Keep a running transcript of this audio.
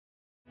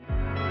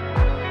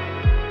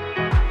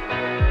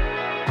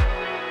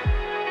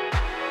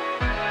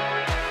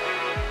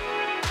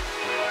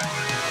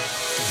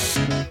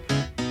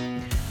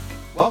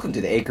Welcome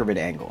to the Akerman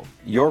Angle,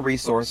 your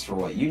resource for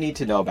what you need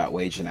to know about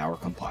wage and hour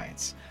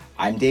compliance.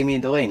 I'm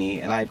Damien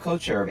DeLaney, and I am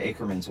co-chair of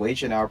Akerman's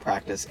Wage and Hour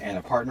Practice and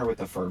a partner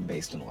with a firm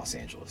based in Los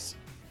Angeles.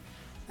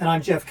 And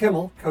I'm Jeff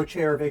Kimmel,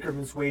 co-chair of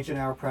Akerman's Wage and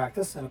Hour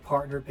Practice and a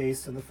partner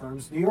based in the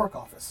firm's New York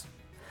office.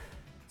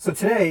 So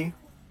today,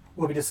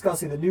 we'll be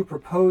discussing the new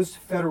proposed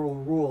federal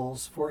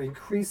rules for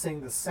increasing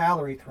the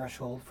salary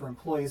threshold for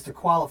employees to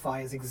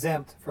qualify as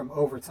exempt from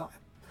overtime.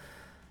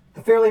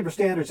 The Fair Labor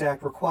Standards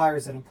Act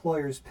requires that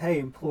employers pay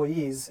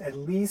employees at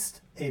least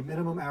a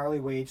minimum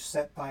hourly wage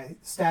set by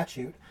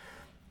statute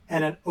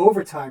and an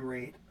overtime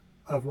rate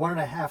of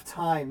 1.5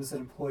 times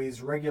an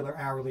employee's regular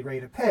hourly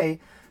rate of pay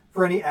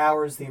for any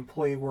hours the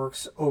employee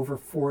works over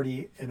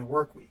 40 in a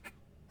work week.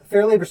 The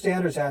Fair Labor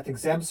Standards Act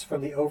exempts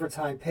from the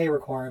overtime pay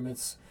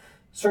requirements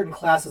certain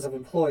classes of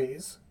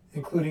employees,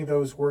 including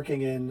those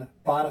working in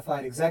bona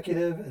fide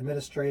executive,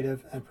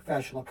 administrative, and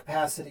professional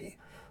capacity,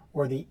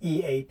 or the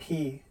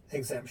EAP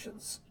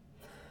exemptions.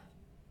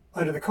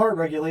 Under the current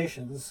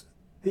regulations,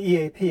 the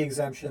EAP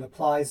exemption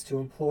applies to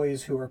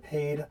employees who are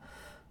paid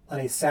on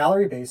a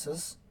salary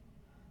basis,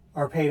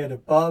 are paid at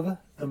above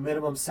the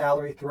minimum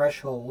salary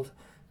threshold,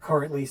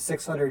 currently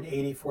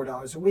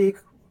 $684 a week,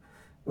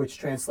 which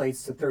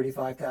translates to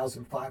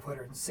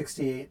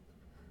 $35,568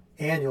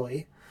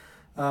 annually,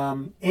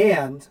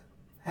 and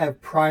have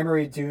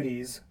primary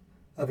duties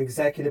of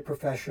executive,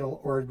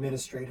 professional, or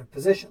administrative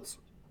positions.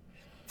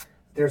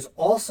 There's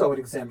also an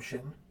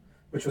exemption,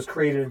 which was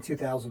created in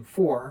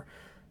 2004,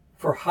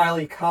 for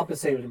highly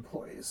compensated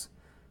employees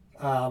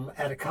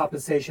at a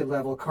compensation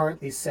level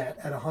currently set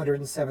at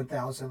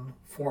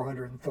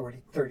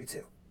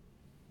 $107,432.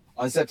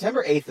 On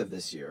September 8th of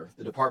this year,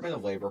 the Department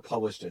of Labor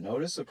published a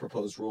notice of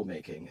proposed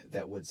rulemaking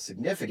that would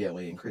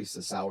significantly increase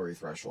the salary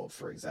threshold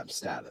for exempt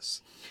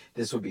status.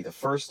 This would be the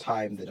first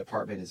time the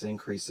department has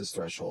increased this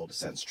threshold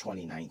since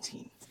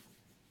 2019.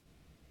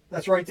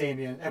 That's right,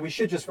 Damien. And we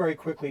should just very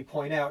quickly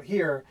point out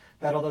here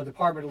that although the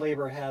Department of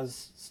Labor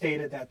has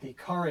stated that the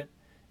current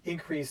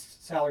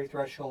increased salary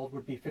threshold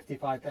would be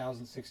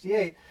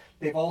 $55,068,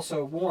 they've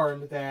also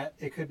warned that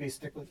it could be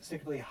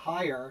significantly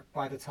higher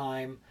by the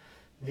time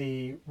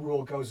the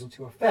rule goes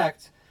into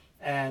effect,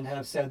 and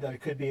have said that it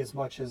could be as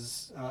much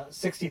as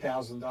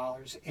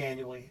 $60,000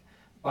 annually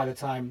by the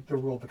time the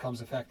rule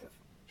becomes effective.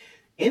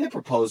 In the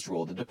proposed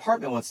rule, the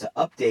department wants to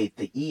update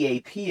the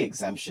EAP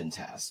exemption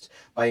test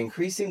by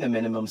increasing the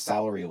minimum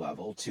salary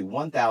level to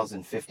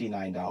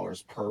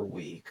 $1,059 per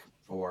week,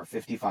 or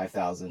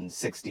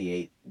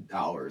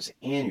 $55,068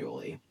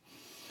 annually,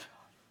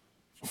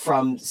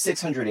 from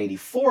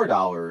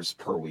 $684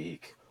 per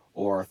week,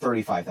 or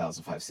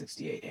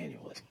 $35,568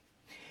 annually.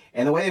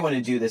 And the way they want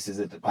to do this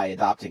is by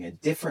adopting a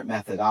different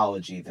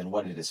methodology than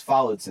what it has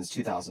followed since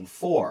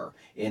 2004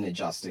 in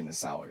adjusting the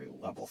salary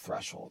level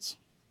thresholds.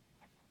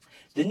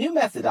 The new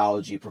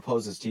methodology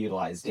proposes to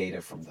utilize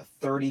data from the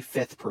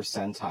 35th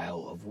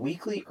percentile of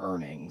weekly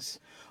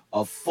earnings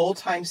of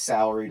full-time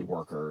salaried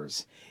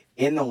workers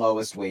in the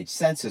lowest wage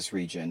census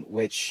region,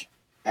 which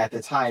at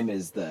the time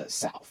is the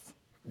South.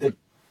 The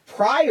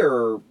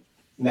prior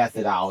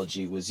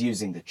methodology was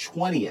using the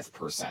 20th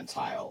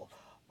percentile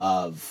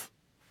of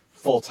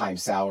full-time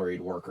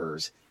salaried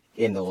workers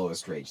in the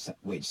lowest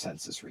wage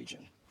census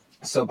region.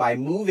 So by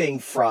moving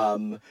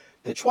from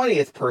the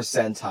 20th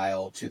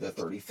percentile to the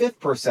 35th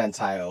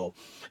percentile,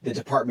 the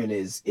department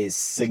is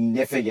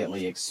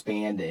significantly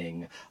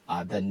expanding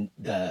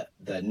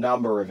the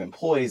number of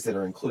employees that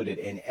are included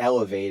in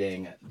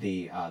elevating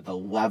the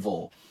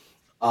level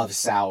of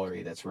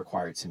salary that's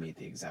required to meet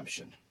the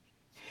exemption.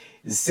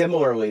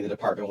 Similarly, the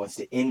department wants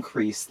to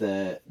increase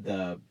the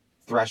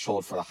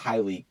threshold for the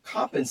highly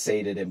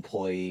compensated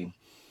employee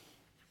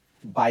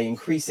by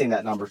increasing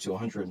that number to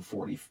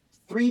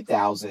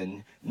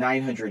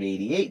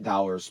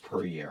 $143,988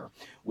 per year,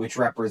 which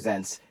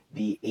represents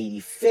the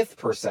 85th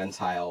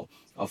percentile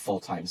of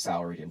full-time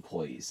salaried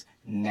employees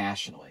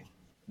nationally.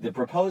 The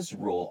proposed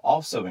rule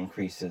also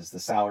increases the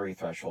salary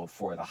threshold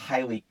for the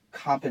highly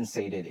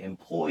compensated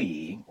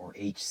employee, or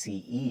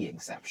HCE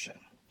exemption.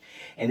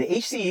 And the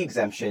HCE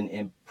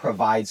exemption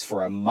provides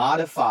for a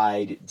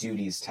modified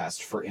duties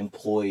test for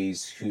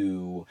employees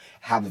who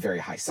have a very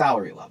high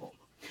salary level.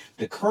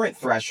 The current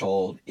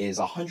threshold is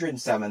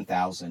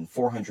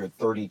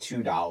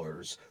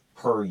 $107,432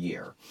 per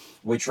year,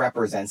 which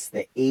represents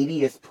the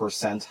 80th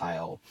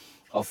percentile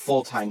of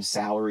full-time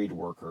salaried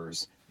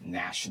workers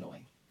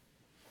nationally.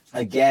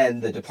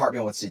 Again, the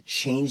department wants to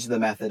change the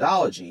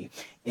methodology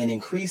and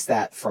increase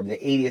that from the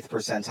 80th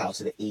percentile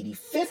to the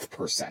 85th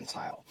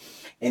percentile.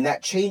 And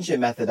that change in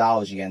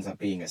methodology ends up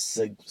being a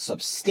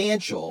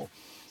substantial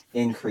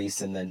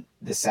increase in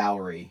the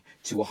salary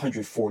to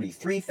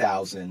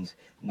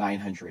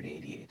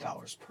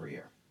 $143,988 per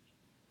year.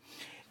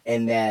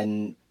 And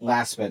then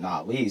last but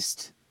not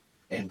least,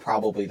 and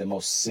probably the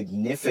most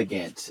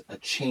significant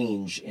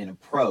change in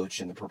approach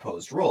in the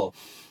proposed rule,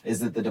 is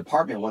that the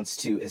department wants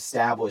to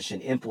establish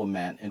and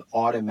implement an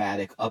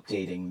automatic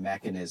updating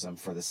mechanism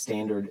for the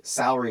standard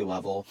salary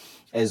level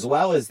as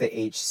well as the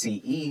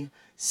HCE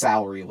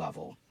salary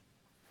level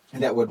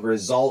that would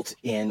result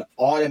in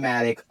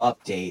automatic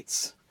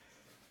updates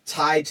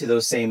tied to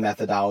those same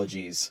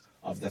methodologies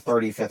of the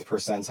 35th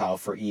percentile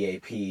for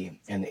EAP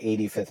and the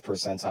 85th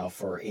percentile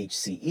for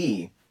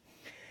HCE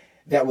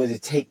that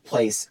would take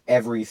place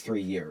every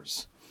 3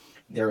 years.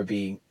 There would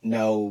be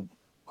no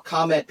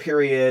comment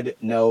period,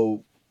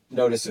 no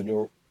notice of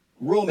new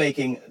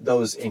rulemaking.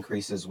 Those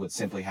increases would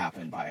simply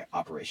happen by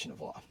operation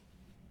of law.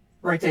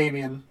 Right,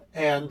 Damien.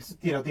 And,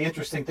 the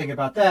interesting thing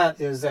about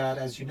that is that,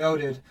 as you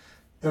noted,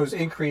 those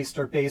increased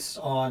are based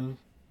on,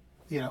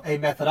 a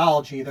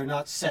methodology. They're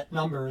not set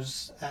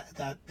numbers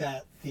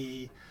that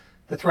the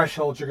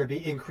thresholds are going to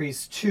be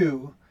increased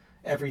to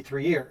every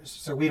 3 years.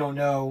 So we don't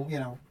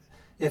know,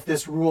 if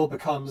this rule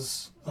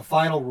becomes a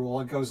final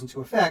rule and goes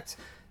into effect,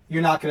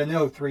 you're not going to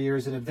know 3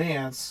 years in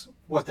advance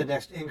what the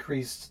next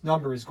increased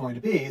number is going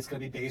to be. It's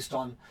going to be based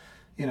on,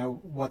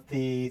 what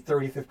the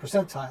 35th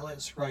percentile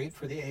is, right,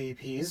 for the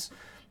AAPs,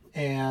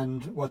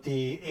 and what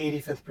the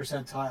 85th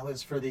percentile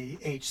is for the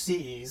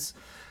HCEs.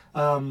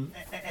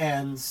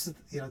 And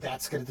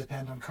that's going to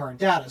depend on current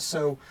data.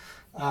 So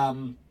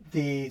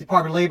the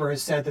Department of Labor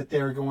has said that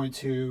they're going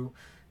to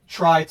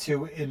try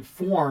to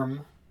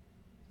inform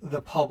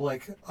the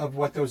public of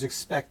what those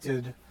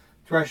expected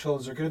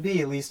thresholds are going to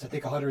be, at least I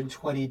think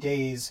 120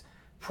 days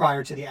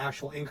prior to the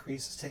actual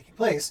increases taking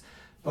place.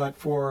 But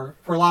for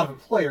a lot of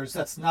employers,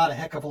 that's not a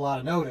heck of a lot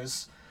of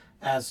notice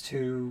as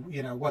to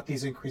what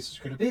these increases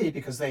are going to be,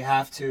 because they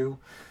have to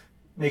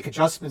make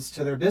adjustments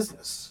to their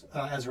business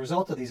as a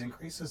result of these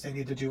increases. They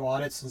need to do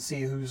audits and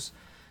see who's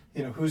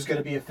going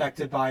to be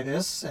affected by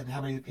this, and how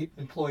many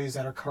employees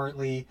that are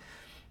currently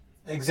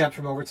exempt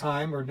from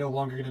overtime are no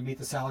longer going to meet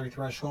the salary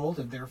threshold,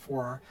 and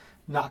therefore are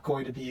not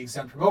going to be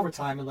exempt from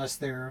overtime unless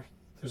there's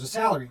a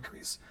salary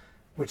increase,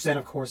 which then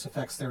of course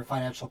affects their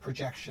financial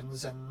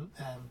projections and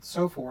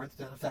so forth.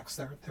 That affects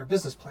their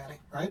business planning,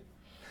 right?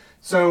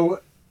 So,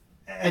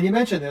 and you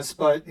mentioned this,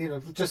 but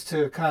just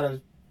to kind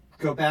of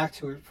go back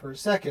to it for a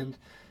second,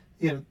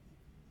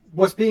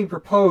 what's being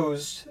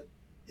proposed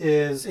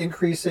is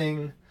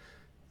increasing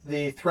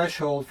the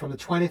threshold from the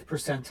 20th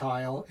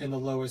percentile in the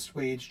lowest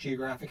wage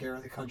geographic area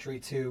of the country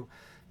to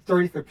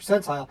 35th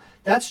percentile.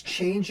 That's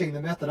changing the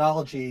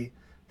methodology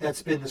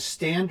that's been the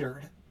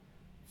standard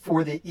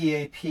for the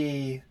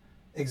EAP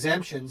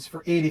exemptions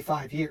for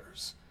 85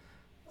 years.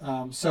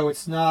 So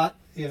it's not,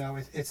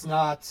 it's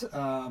not,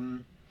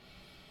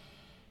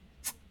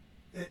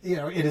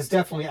 it is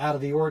definitely out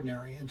of the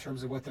ordinary in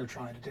terms of what they're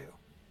trying to do.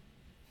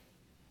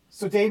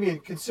 So Damien,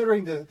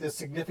 considering the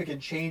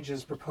significant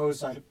changes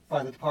proposed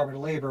by the Department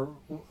of Labor,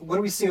 what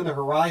do we see on the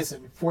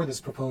horizon for this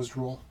proposed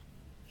rule?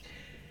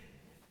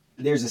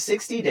 There's a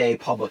 60-day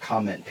public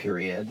comment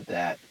period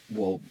that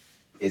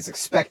is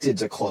expected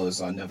to close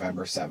on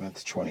November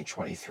 7th,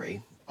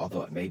 2023,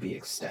 although it may be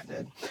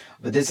extended.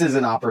 But this is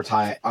an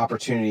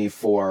opportunity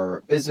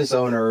for business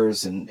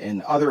owners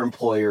and other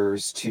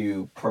employers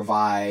to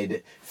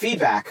provide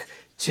feedback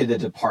to the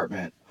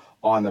department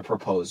on the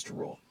proposed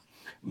rule.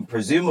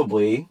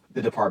 Presumably,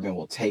 the department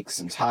will take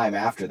some time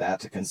after that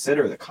to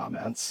consider the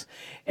comments,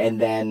 and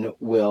then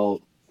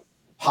will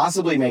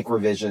possibly make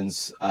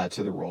revisions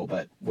to the rule,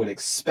 but would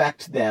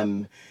expect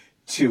them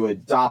to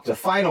adopt a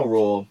final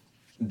rule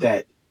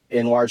that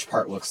in large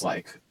part looks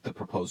like the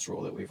proposed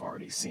rule that we've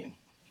already seen.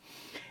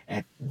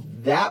 At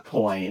that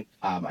point,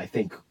 I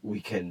think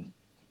we can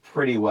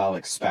pretty well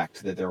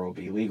expect that there will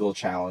be legal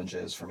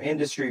challenges from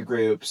industry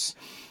groups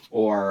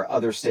or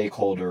other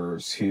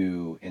stakeholders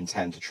who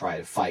intend to try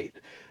to fight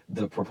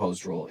the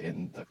proposed rule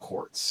in the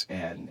courts.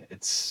 And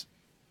it's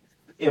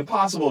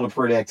impossible to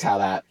predict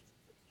how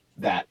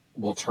that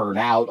will turn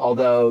out,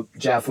 although,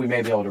 Jeff, we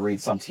may be able to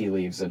read some tea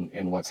leaves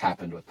in what's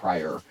happened with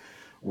prior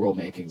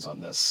rulemakings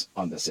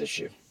on this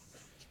issue.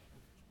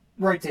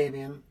 Right,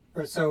 Damien.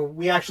 So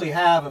we actually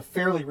have a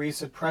fairly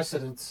recent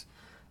precedent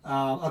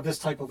of this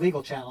type of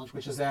legal challenge,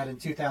 which is that in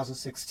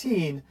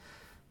 2016,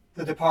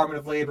 the Department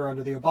of Labor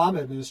under the Obama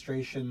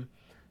administration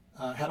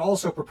had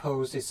also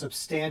proposed a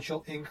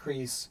substantial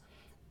increase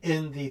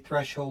in the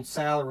threshold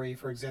salary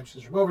for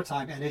exemptions from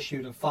overtime and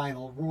issued a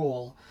final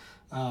rule.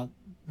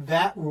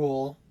 That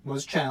rule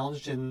was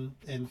challenged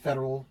in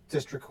federal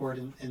district court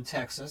in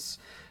Texas,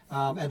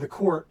 and the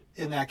court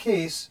in that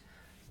case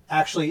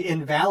actually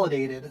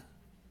invalidated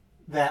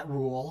that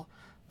rule,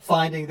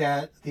 finding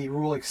that the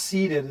rule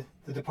exceeded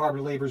the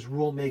Department of Labor's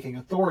rulemaking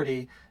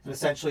authority, and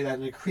essentially that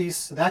an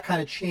increase, that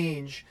kind of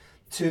change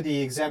to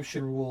the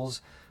exemption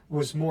rules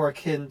was more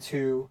akin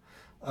to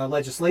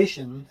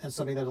legislation and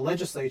something that a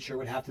legislature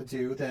would have to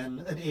do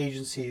than an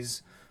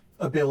agency's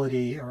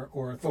ability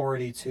or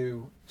authority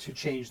to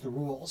change the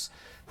rules,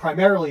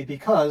 primarily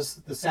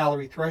because the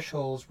salary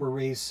thresholds were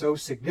raised so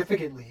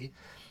significantly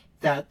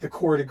that the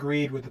court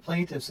agreed with the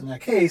plaintiffs in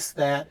that case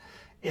that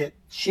it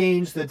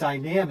changed the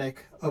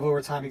dynamic of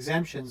overtime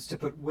exemptions to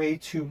put way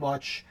too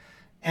much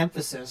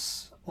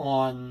emphasis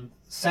on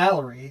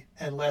salary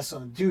and less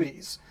on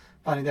duties,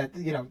 finding that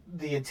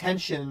the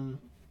intention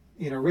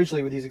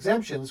originally with these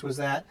exemptions was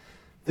that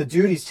the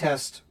duties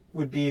test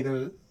would be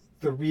the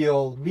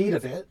real meat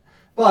of it,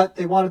 But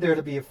they wanted there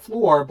to be a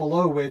floor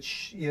below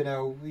which,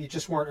 you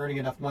just weren't earning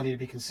enough money to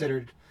be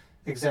considered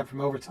exempt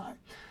from overtime.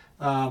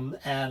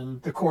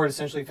 And the court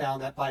essentially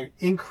found that by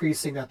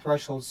increasing that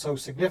threshold so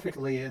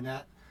significantly in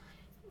that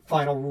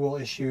final rule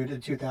issued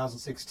in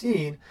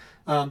 2016,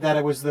 that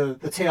it was the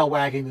tail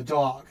wagging the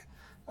dog.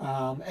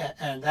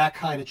 And that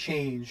kind of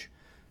change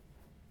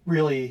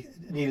really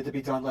needed to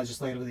be done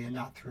legislatively and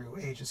not through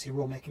agency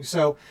rulemaking.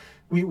 So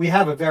we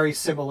have a very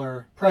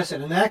similar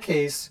precedent. In that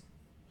case,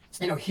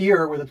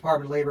 here where the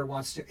Department of Labor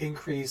wants to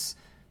increase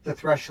the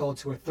threshold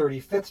to a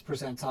 35th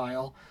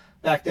percentile,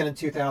 back then in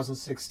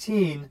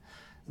 2016,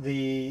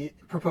 the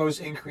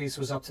proposed increase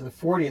was up to the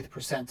 40th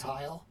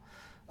percentile.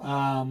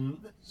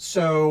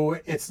 So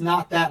it's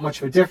not that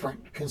much of a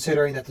difference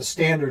considering that the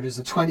standard is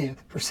the 20th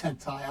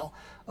percentile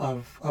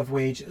of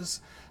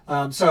wages.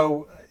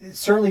 So it's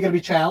certainly going to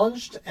be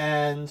challenged,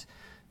 and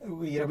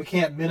we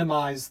can't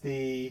minimize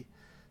the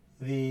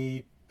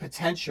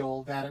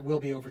potential that it will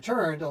be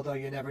overturned, although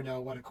you never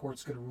know what a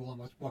court's going to rule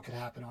and what could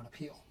happen on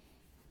appeal.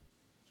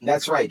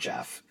 That's right,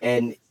 Jeff.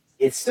 And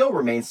it still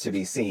remains to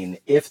be seen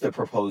if the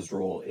proposed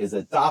rule is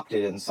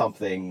adopted in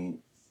something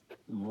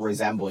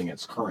resembling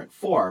its current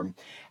form,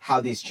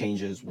 how these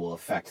changes will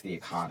affect the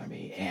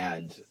economy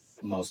and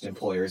most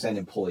employers and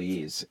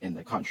employees in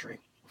the country.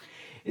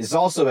 It's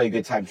also a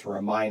good time to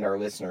remind our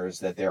listeners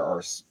that there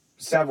are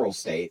several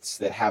states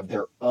that have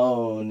their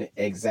own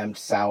exempt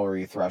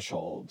salary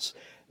thresholds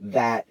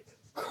that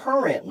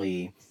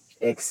currently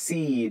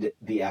exceed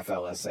the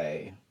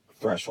FLSA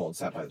threshold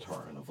set by the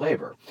Department of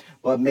Labor,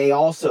 but may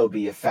also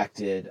be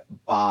affected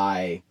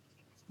by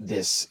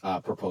this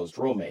proposed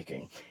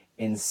rulemaking.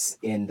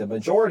 In the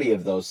majority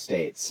of those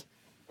states,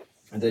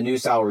 the new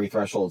salary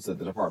thresholds that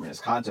the department is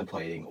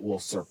contemplating will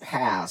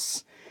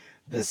surpass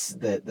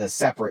the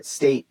separate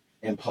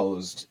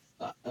state-imposed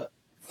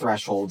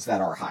thresholds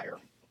that are higher.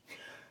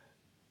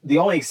 The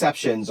only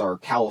exceptions are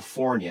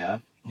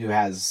California, who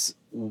has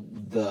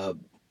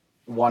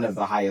one of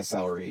the highest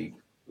salary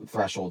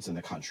thresholds in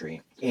the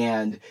country,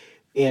 and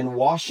in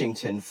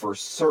Washington, for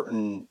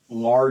certain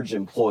large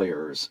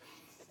employers,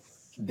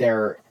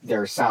 their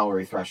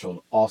salary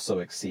threshold also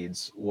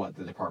exceeds what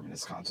the department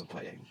is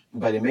contemplating.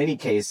 But in many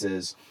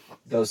cases,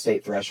 those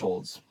state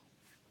thresholds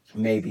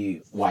may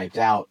be wiped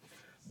out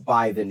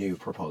by the new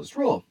proposed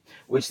rule,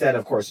 which then,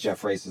 of course,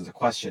 Jeff raises a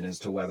question as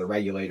to whether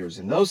regulators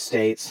in those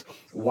states,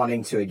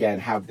 wanting to, again,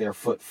 have their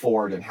foot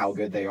forward and how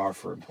good they are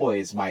for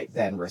employees, might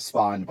then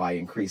respond by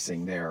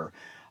increasing their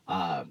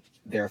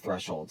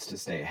thresholds to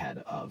stay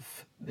ahead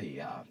of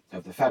the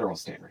federal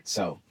standard.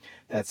 So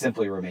that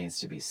simply remains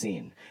to be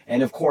seen.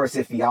 And of course,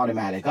 if the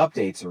automatic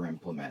updates are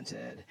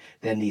implemented,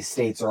 then these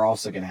states are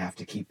also going to have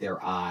to keep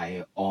their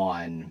eye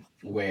on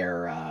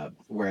where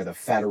the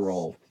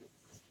federal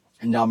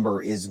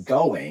number is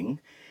going.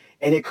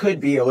 And it could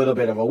be a little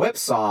bit of a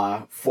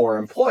whipsaw for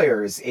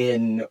employers.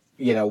 In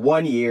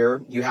 1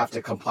 year, you have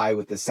to comply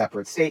with the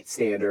separate state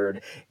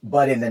standard,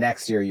 but in the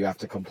next year, you have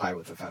to comply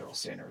with the federal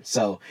standard.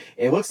 So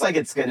it looks like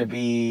it's going to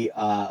be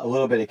a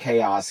little bit of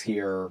chaos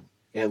here,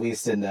 at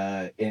least in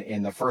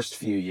the first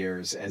few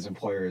years, as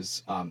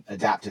employers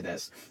adapt to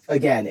this.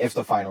 Again, if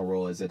the final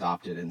rule is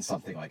adopted in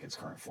something like its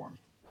current form.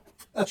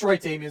 That's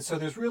right, Damien. So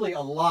there's really a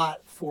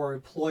lot for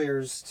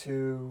employers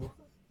to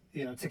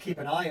keep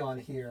an eye on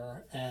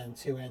here and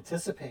to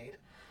anticipate.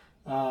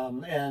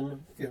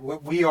 And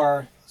what we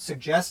are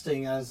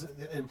suggesting as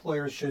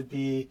employers should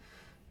be,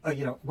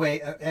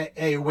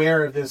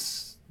 aware of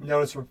this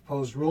notice of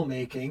proposed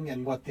rulemaking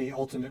and what the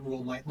ultimate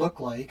rule might look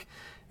like,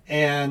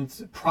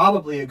 and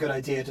probably a good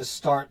idea to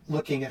start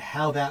looking at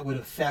how that would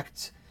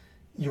affect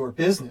your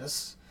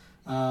business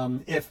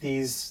if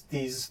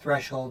these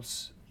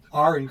thresholds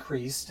are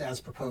increased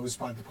as proposed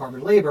by the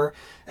Department of Labor,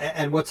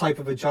 and what type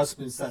of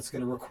adjustments that's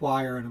going to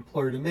require an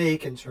employer to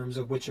make in terms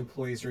of which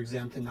employees are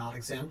exempt and not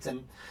exempt,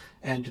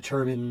 and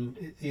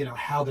determine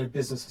how their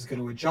business is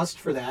going to adjust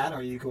for that.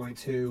 Are you going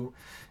to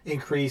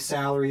increase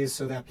salaries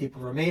so that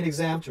people remain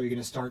exempt? Are you going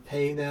to start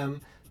paying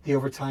them the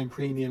overtime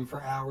premium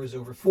for hours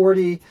over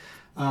 40?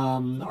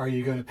 Are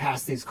you going to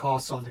pass these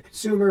costs on to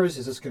consumers?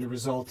 Is this going to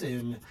result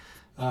in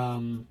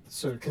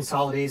sort of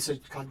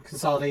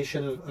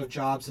consolidation of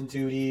jobs and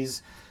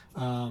duties?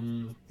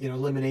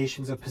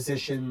 Eliminations of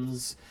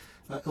positions,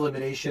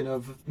 elimination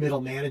of middle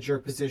manager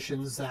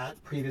positions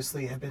that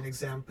previously had been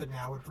exempt but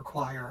now would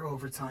require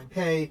overtime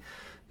pay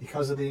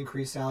because of the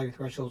increased salary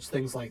thresholds,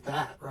 things like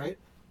that, right?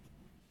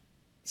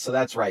 So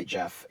that's right,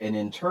 Jeff. And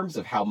in terms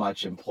of how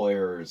much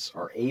employers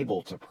are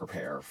able to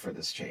prepare for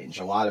this change,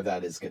 a lot of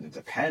that is going to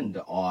depend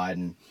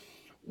on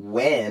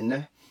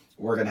when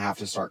we're going to have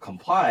to start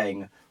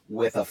complying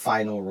with a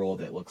final rule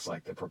that looks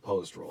like the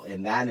proposed rule.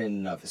 And that in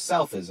and of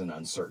itself is an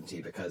uncertainty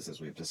because,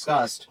 as we've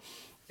discussed,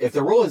 if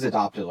the rule is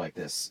adopted like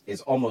this,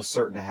 it's almost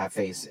certain to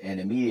face an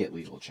immediate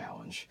legal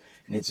challenge.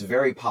 And it's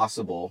very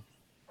possible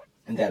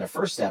that a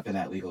first step in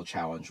that legal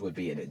challenge would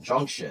be an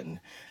injunction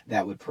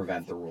that would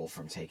prevent the rule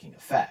from taking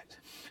effect.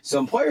 So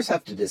employers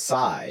have to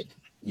decide,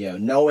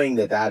 knowing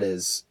that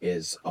is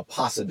a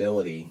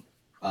possibility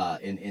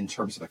in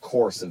terms of the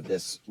course of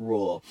this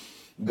rule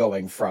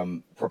going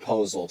from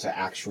proposal to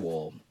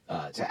actual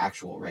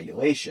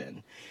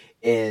regulation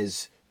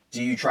is,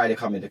 do you try to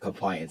come into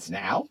compliance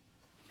now,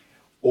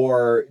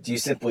 or do you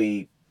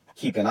simply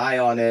keep an eye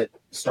on it,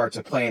 start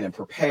to plan and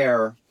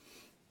prepare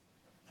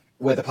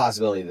with the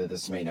possibility that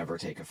this may never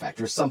take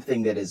effect, or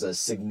something that is a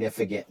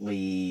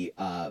significantly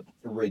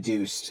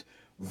reduced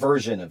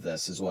version of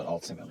this is what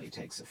ultimately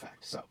takes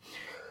effect. So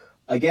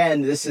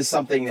again, this is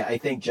something that I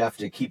think, Jeff,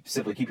 to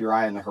simply keep your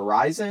eye on the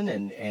horizon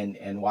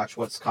and watch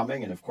what's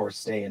coming, and of course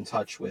stay in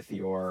touch with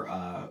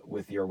your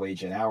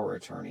wage and hour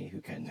attorney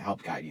who can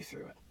help guide you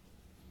through it.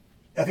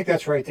 I think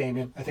that's right,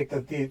 Damien. I think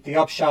that the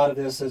upshot of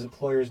this is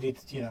employers need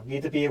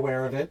to be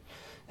aware of it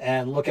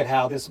and look at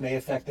how this may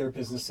affect their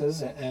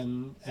businesses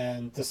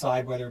and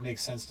decide whether it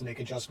makes sense to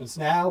make adjustments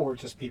now or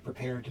just be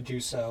prepared to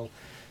do so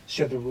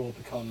should the rule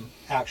become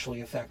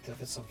actually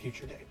effective at some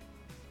future date.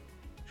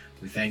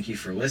 We thank you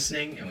for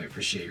listening, and we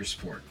appreciate your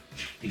support.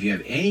 If you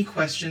have any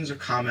questions or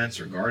comments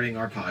regarding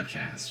our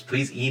podcast,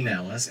 please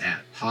email us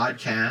at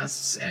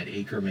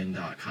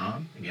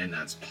podcasts@akerman.com. Again,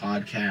 that's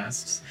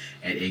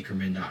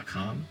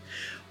podcasts@akerman.com.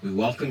 We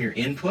welcome your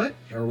input,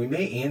 or we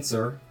may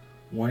answer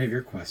one of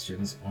your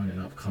questions on an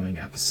upcoming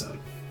episode.